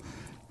widow,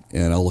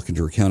 and I'll look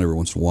into her account every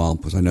once in a while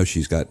because I know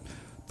she's got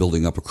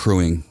building up,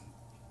 accruing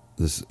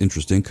this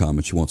interest income,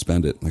 and she won't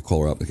spend it. And I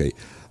call her up, okay,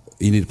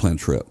 you need to plan a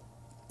trip.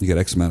 You got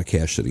X amount of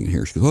cash sitting in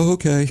here. She goes, oh,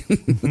 okay.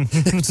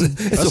 That's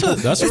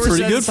a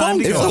pretty good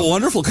phone call. It's a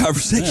wonderful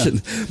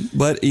conversation. Yeah.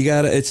 But you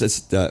got to,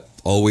 it's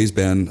always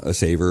been a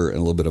saver and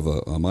a little bit of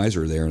a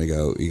miser there. And I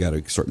go, you got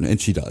to start, and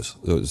she does.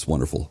 It's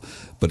wonderful.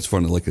 But it's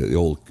fun to like the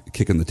old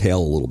kick in the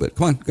tail a little bit.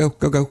 Come on, go,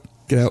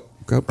 get out.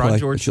 Go play.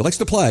 George. She likes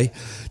to play,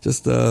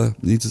 just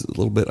needs a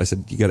little bit. I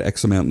said, you got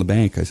X amount in the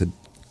bank. I said,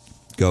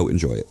 go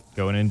enjoy it.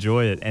 Go and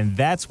enjoy it. And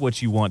that's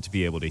what you want to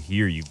be able to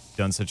hear. You've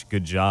done such a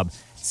good job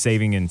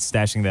saving and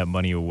stashing that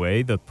money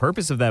away. The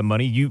purpose of that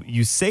money,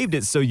 you saved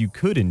it so you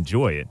could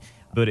enjoy it.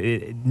 But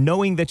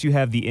knowing that you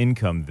have the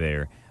income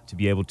there to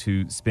be able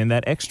to spend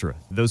that extra,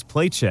 those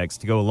play checks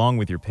to go along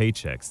with your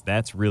paychecks,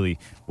 that's really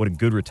what a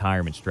good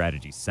retirement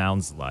strategy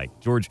sounds like.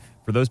 George,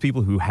 for those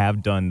people who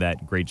have done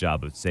that great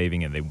job of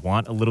saving and they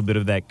want a little bit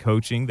of that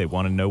coaching, they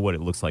want to know what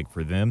it looks like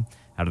for them,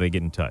 how do they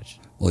get in touch?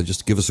 Well,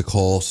 just give us a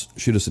call,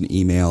 shoot us an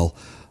email.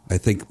 I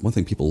think one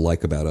thing people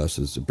like about us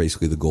is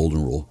basically the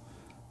golden rule.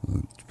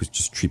 We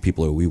just treat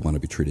people how we want to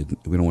be treated.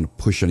 We don't want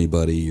to push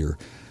anybody or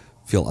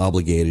feel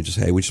obligated. Just,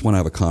 hey, we just want to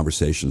have a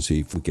conversation,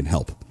 see if we can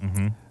help.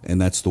 And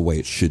that's the way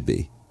it should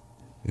be.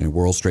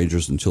 We're all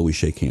strangers until we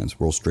shake hands.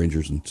 We're all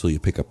strangers until you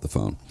pick up the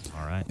phone.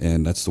 All right.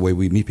 And that's the way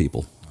we meet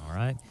people. All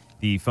right.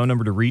 The phone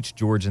number to reach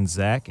George and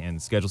Zach and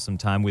schedule some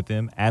time with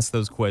them, ask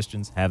those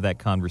questions, have that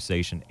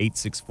conversation,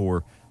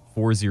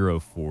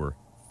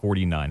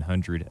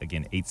 864-404-4900.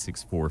 Again,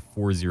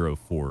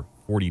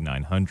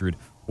 864-404-4900.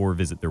 Or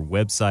visit their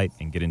website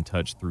and get in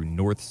touch through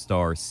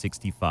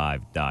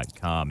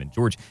northstar65.com. And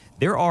George,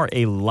 there are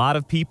a lot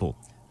of people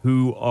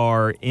who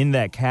are in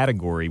that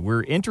category.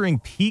 We're entering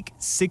peak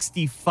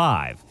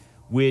 65,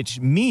 which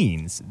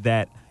means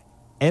that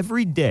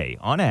every day,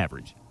 on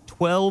average,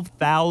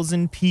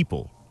 12,000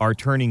 people are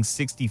turning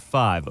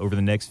 65 over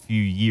the next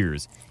few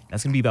years.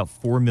 That's going to be about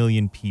 4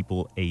 million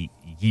people a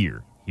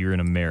year here in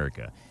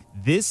America.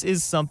 This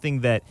is something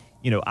that,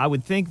 I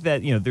would think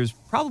that, there's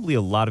probably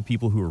a lot of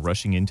people who are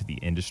rushing into the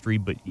industry,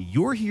 but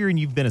you're here and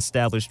you've been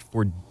established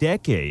for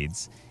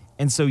decades.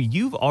 And so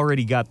you've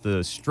already got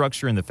the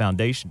structure and the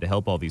foundation to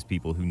help all these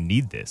people who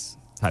need this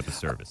type of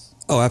service.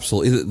 Oh,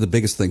 absolutely. The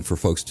biggest thing for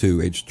folks,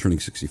 too, age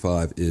turning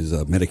 65, is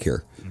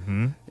Medicare.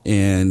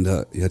 And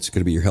that's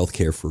going to be your health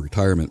care for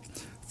retirement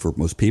for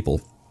most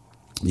people.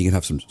 You can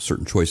have some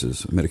certain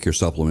choices, Medicare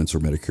supplements or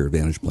Medicare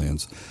Advantage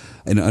plans.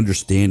 And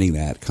understanding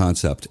that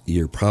concept,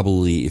 you're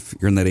probably, if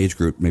you're in that age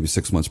group, maybe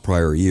 6 months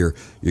prior or a year,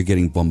 you're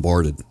getting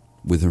bombarded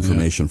with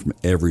information from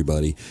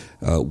everybody.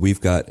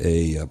 We've got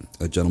a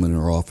gentleman in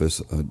our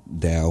office,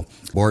 Dow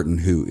Barton,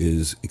 who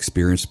is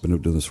experienced, been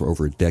doing this for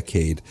over a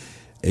decade,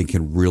 and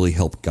can really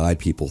help guide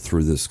people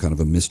through this kind of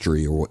a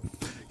mystery, or what,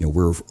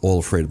 we're all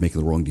afraid of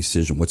making the wrong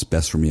decision. What's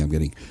best for me? I'm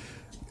getting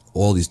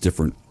all these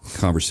different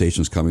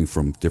conversations coming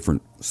from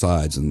different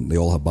sides, and they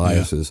all have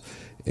biases.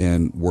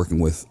 And working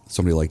with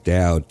somebody like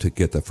Dowd to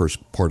get the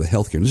first part of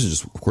healthcare, and this is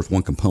just, of course,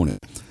 one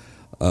component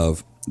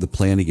of the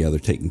plan together,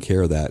 taking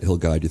care of that. He'll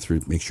guide you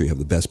through, make sure you have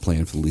the best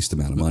plan for the least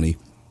amount of money.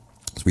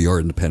 So we are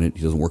independent.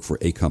 He doesn't work for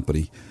a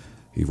company.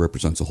 He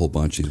represents a whole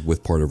bunch. He's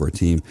with part of our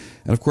team.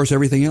 And, of course,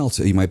 everything else.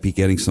 You might be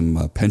getting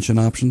some pension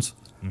options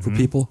for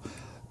people,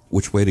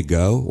 which way to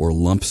go, or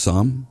lump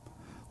sum,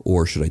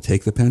 or should I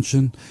take the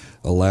pension?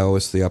 Allow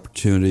us the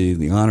opportunity,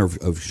 the honor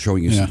of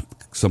showing you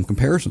some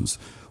comparisons.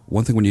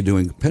 One thing when you're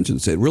doing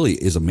pensions, it really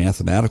is a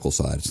mathematical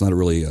side. It's not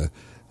really a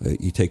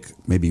You take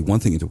maybe one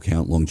thing into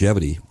account,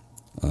 longevity.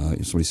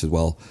 Somebody says,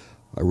 well,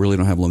 I really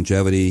don't have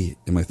longevity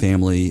in my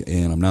family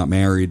and I'm not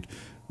married.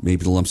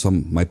 Maybe the lump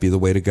sum might be the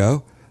way to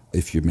go.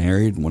 If you're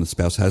married and one of the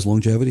spouse has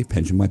longevity,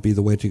 pension might be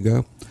the way to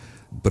go.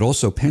 But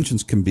also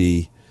pensions can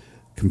be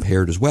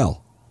compared as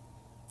well.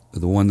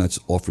 The one that's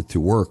offered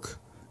through work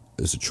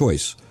is a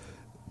choice.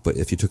 But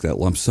if you took that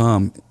lump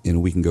sum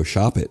and we can go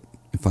shop it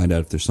and find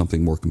out if there's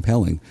something more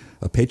compelling,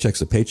 a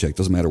paycheck's a paycheck.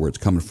 Doesn't matter where it's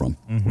coming from,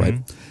 right?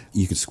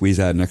 You could squeeze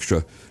out an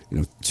extra,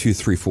 $200,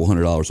 $300,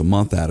 $400 a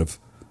month out of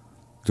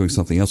doing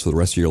something else for the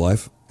rest of your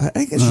life. I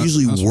think it's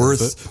usually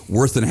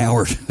worth an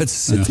hour to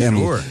sit down.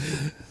 Sure.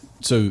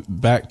 So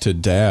back to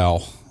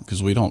Dow,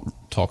 because we don't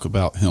talk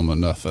about him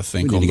enough, I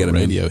think, on the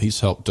radio. He's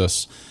helped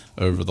us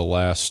over the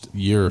last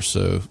year or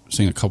so,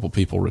 seen a couple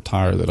people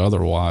retire that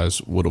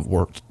otherwise would have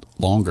worked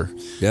longer.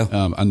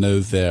 Yeah. I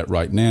know that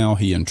right now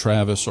he and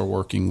Travis are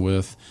working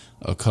with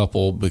a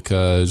couple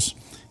because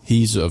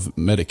he's of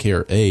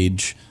Medicare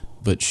age,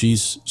 but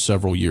she's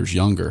several years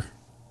younger.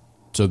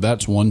 So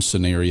that's one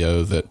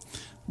scenario that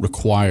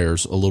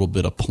requires a little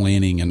bit of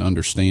planning and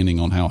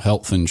understanding on how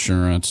health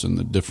insurance and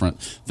the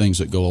different things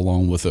that go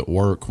along with it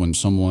work when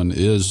someone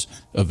is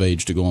of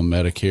age to go on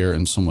Medicare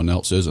and someone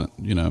else isn't,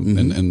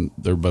 and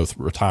they're both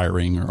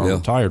retiring or are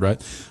retired,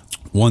 right?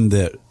 One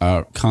that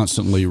I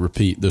constantly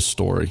repeat this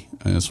story,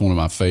 and it's one of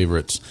my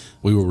favorites.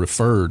 We were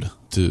referred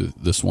to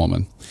this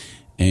woman,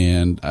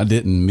 and I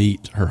didn't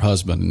meet her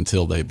husband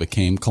until they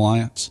became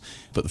clients.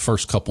 But the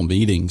first couple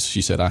meetings,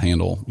 she said, I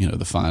handle,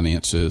 the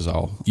finances.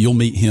 You'll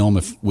meet him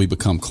if we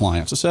become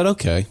clients. I said,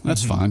 okay,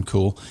 that's fine,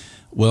 cool.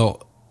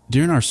 Well,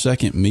 during our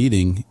second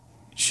meeting,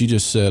 she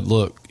just said,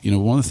 look,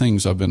 one of the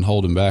things I've been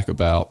holding back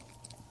about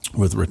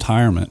with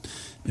retirement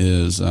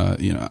is,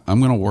 I'm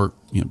going to work,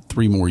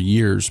 3 more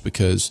years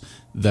because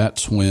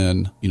that's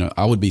when,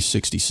 I would be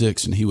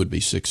 66 and he would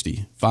be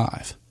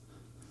 65.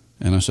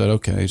 And I said,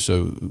 okay,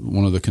 so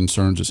one of the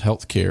concerns is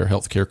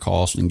healthcare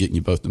costs and getting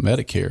you both to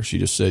Medicare. She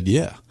just said,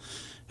 yeah.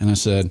 And I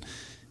said,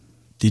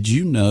 did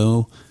you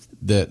know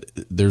that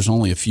there's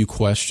only a few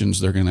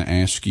questions they're going to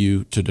ask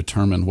you to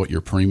determine what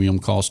your premium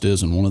cost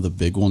is? And one of the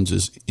big ones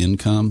is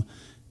income.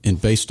 And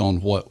based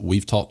on what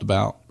we've talked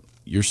about,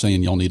 you're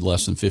saying y'all need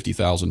less than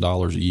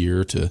 $50,000 a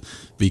year to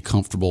be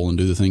comfortable and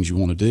do the things you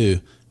want to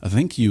do. I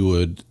think you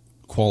would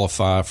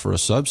qualify for a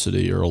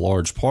subsidy or a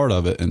large part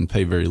of it and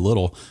pay very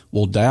little.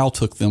 Well, Dow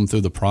took them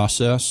through the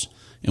process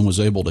and was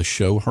able to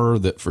show her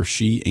that for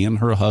she and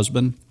her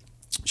husband,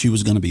 she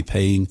was going to be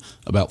paying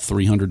about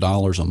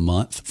 $300 a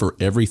month for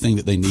everything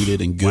that they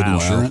needed in good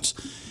insurance.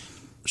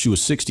 She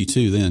was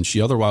 62 then. She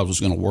otherwise was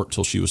going to work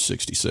till she was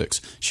 66.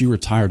 She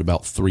retired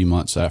about 3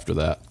 months after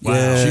that.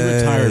 Wow. She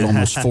retired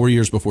almost 4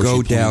 years before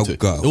she planned to.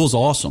 Go. It was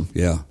awesome.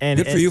 Yeah.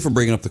 Good for you for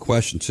bringing up the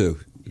question, too.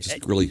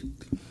 Just really...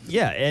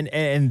 Yeah,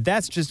 and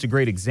that's just a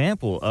great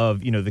example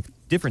of, the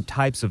different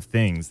types of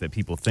things that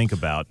people think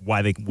about,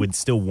 why they would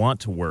still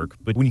want to work.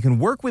 But when you can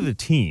work with a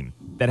team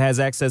that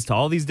has access to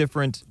all these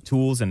different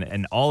tools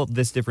and all of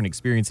this different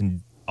experience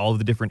in all of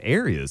the different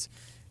areas,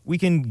 we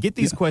can get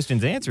these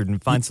questions answered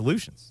and find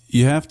solutions.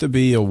 You have to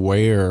be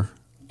aware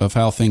of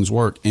how things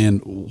work.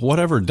 And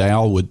whatever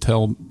Dow would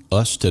tell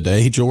us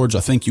today, George, I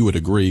think you would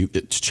agree,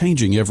 it's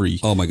changing every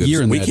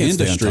year in that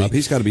industry.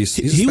 He's got to be.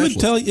 He would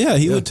tell,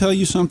 he would tell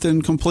you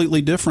something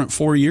completely different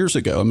 4 years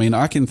ago. I mean,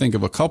 I can think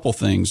of a couple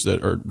things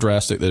that are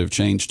drastic that have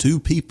changed to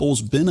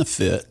people's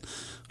benefit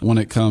when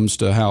it comes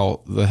to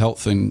how the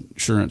health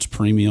insurance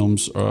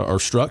premiums are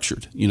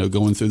structured.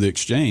 Going through the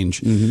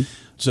exchange.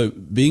 So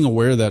being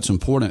aware that's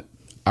important.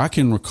 I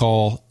can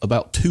recall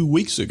about 2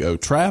 weeks ago,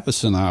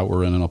 Travis and I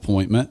were in an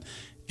appointment.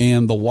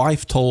 And the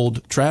wife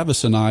told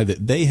Travis and I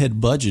that they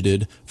had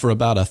budgeted for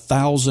about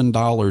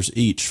 $1,000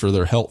 each for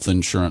their health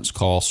insurance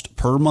cost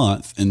per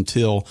month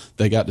until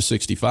they got to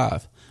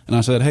 65. And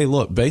I said, hey,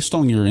 look, based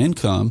on your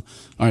income,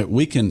 all right,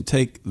 we can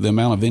take the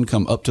amount of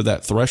income up to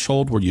that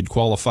threshold where you'd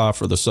qualify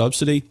for the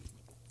subsidy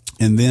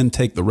and then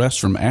take the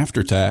rest from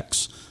after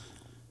tax.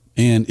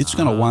 And it's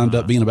going to wind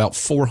up being about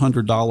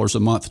 $400 a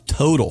month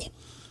total.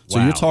 So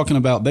you're talking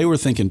about, they were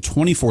thinking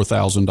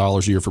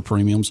 $24,000 a year for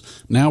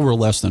premiums. Now we're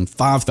less than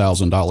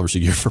 $5,000 a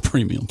year for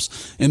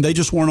premiums. And they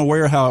just weren't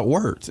aware how it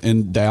worked.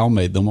 And Dow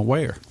made them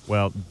aware.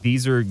 Well,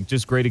 these are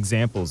just great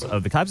examples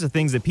of the types of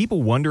things that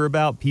people wonder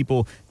about.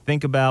 People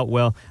think about,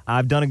 well,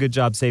 I've done a good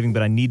job saving,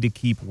 but I need to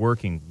keep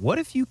working. What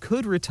if you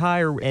could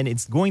retire and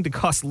it's going to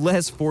cost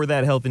less for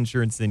that health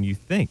insurance than you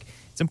think?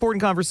 It's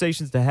important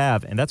conversations to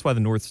have, and that's why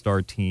the North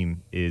Star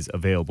team is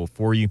available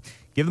for you.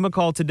 Give them a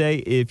call today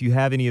if you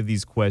have any of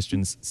these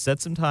questions. Set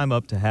some time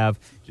up to have,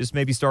 just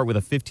maybe start with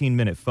a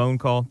 15-minute phone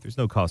call. There's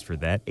no cost for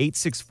that.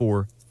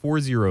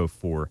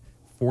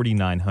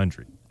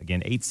 864-404-4900.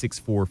 Again,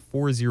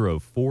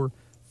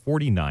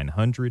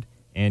 864-404-4900.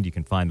 And you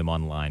can find them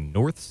online,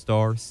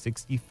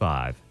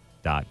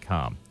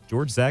 northstar65.com.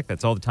 George, Zach,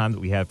 that's all the time that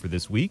we have for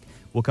this week.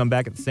 We'll come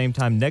back at the same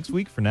time next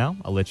week. For now,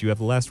 I'll let you have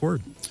the last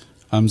word.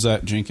 I'm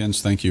Zach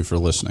Jenkins. Thank you for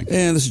listening.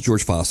 And this is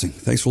George Fossing.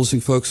 Thanks for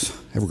listening, folks.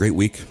 Have a great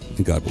week,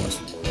 and God bless.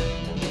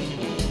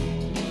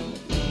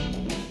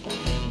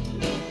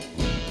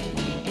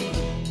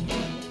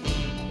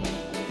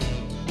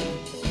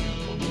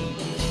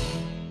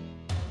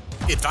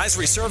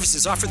 Advisory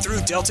services offered through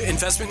Delta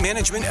Investment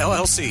Management,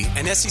 LLC,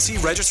 an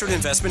SEC-registered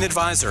investment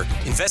advisor.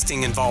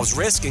 Investing involves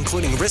risk,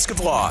 including risk of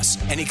loss.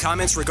 Any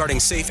comments regarding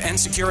safe and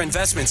secure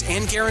investments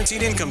and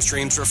guaranteed income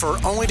streams refer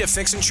only to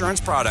fixed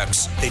insurance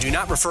products. They do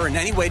not refer in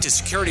any way to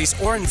securities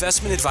or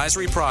investment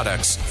advisory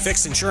products.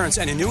 Fixed insurance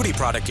and annuity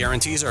product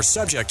guarantees are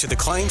subject to the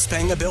claims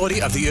paying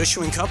ability of the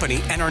issuing company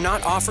and are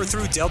not offered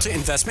through Delta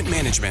Investment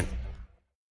Management.